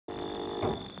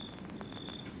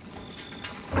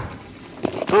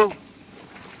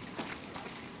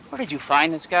did you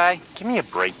find this guy? Give me a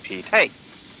break, Pete. Hey,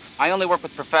 I only work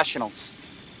with professionals.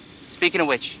 Speaking of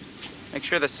which, make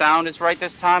sure the sound is right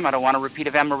this time. I don't want a repeat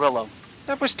of Amarillo.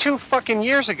 That was 2 fucking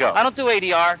years ago. I don't do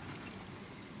ADR.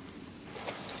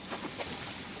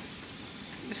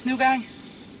 This new guy? I'm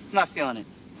not feeling it.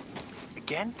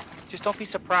 Again? Just don't be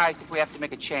surprised if we have to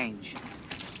make a change.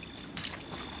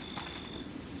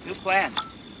 New plan.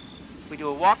 We do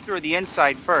a walkthrough of the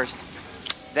inside first,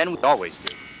 then we always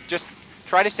do. Just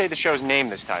try to say the show's name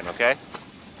this time, okay?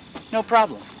 No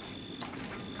problem.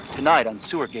 Tonight on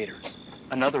Sewer Gators,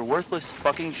 another worthless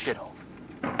fucking shithole.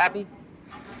 Happy?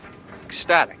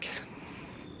 Ecstatic.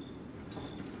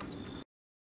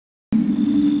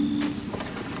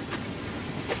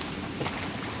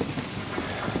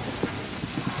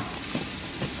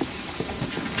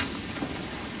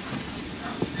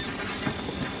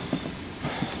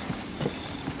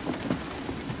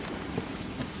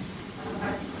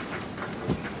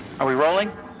 Are we rolling?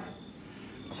 All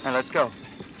right, let's go.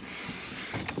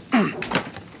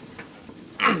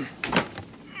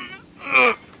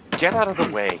 Get out of the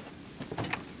way.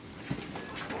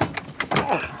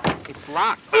 It's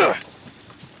locked.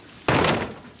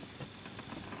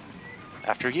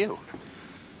 After you.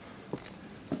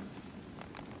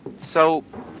 So,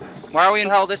 why are we in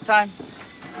hell this time?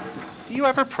 Do you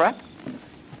ever prep?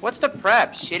 What's the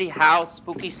prep? Shitty house,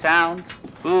 spooky sounds?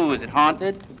 Ooh, is it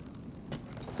haunted?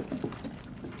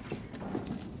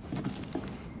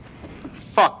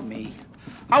 Fuck me.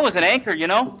 I was an anchor, you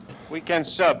know? Weekend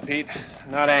sub, Pete.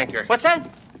 Not anchor. What's that?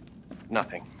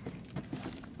 Nothing.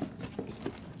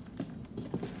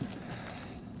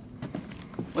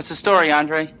 What's the story,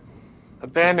 Andre?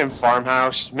 Abandoned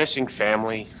farmhouse, missing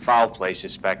family, foul play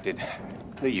suspected.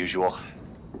 The usual.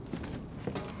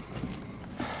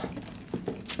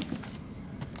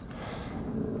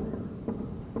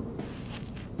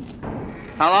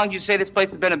 How long did you say this place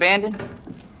has been abandoned?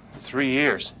 3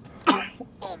 years.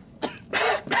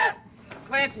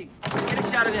 Clancy, get a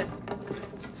shot of this.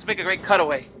 Let's make a great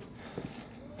cutaway.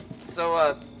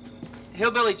 So,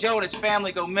 Hillbilly Joe and his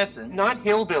family go missing. Not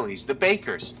hillbillies, the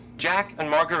Bakers. Jack and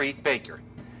Marguerite Baker.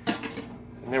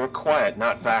 And they were quiet,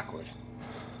 not backward.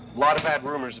 A lot of bad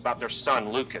rumors about their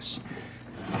son, Lucas.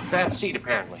 Bad seed,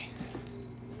 apparently.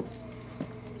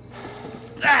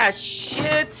 Ah,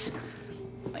 shit!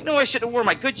 I know I should have worn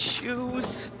my good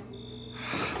shoes.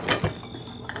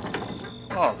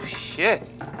 Oh, shit.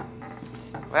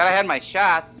 Glad I had my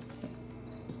shots.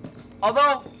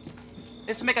 Although,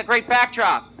 this would make a great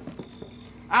backdrop.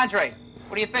 Andre,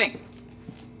 what do you think?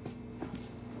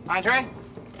 Andre?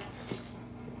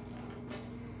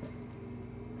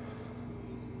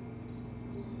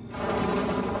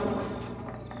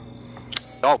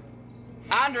 Oh.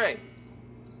 Andre!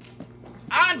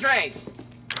 Andre!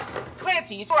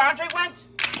 Clancy, you saw where Andre went?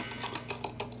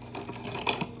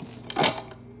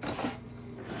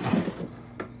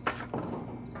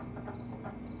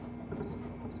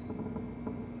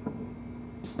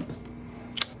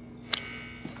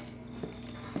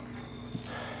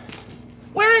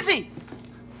 Where is he?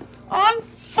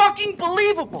 Unfucking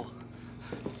believable.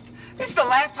 This is the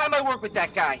last time I work with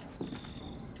that guy.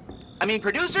 I mean,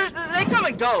 producers, they come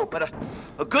and go, but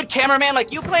a good cameraman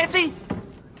like you, Clancy,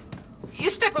 you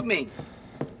stick with me.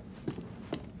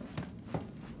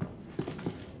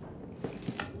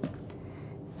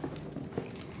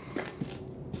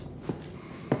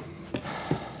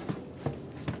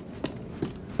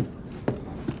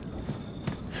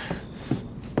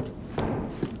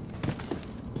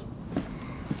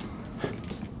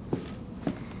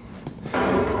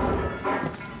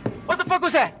 What the fuck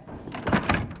was that?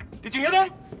 Did you hear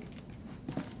that?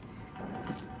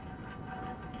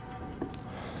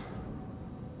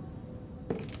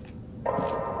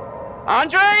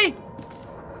 Andre?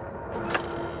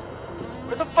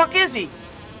 Where the fuck is he?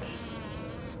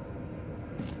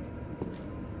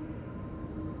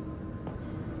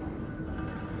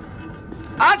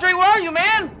 Andre, where are you,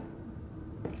 man?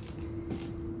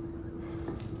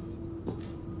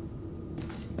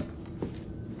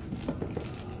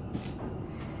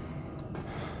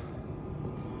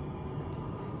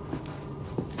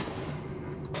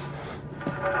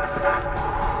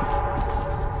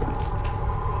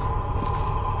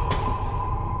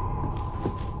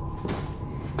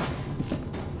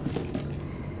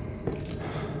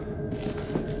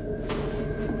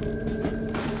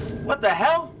 What the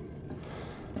hell?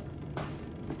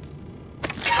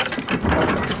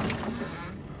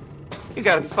 You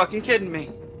gotta be fucking kidding me.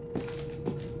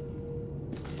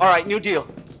 All right, new deal.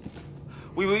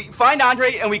 We find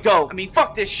Andre and we go. I mean,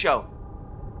 fuck this show.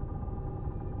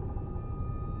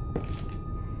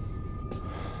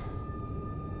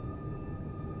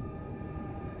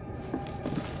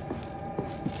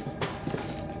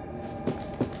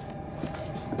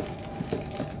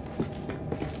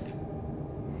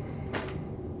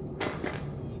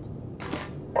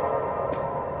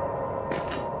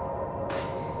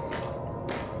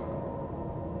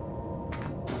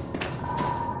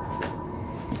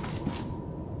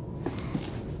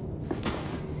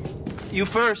 You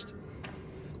first.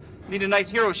 Need a nice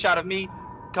hero shot of me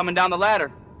coming down the ladder.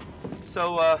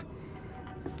 So,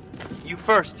 you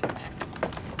first.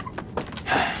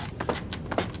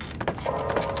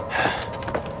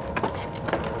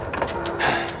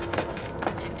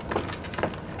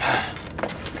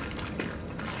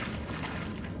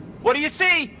 What do you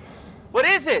see? What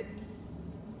is it?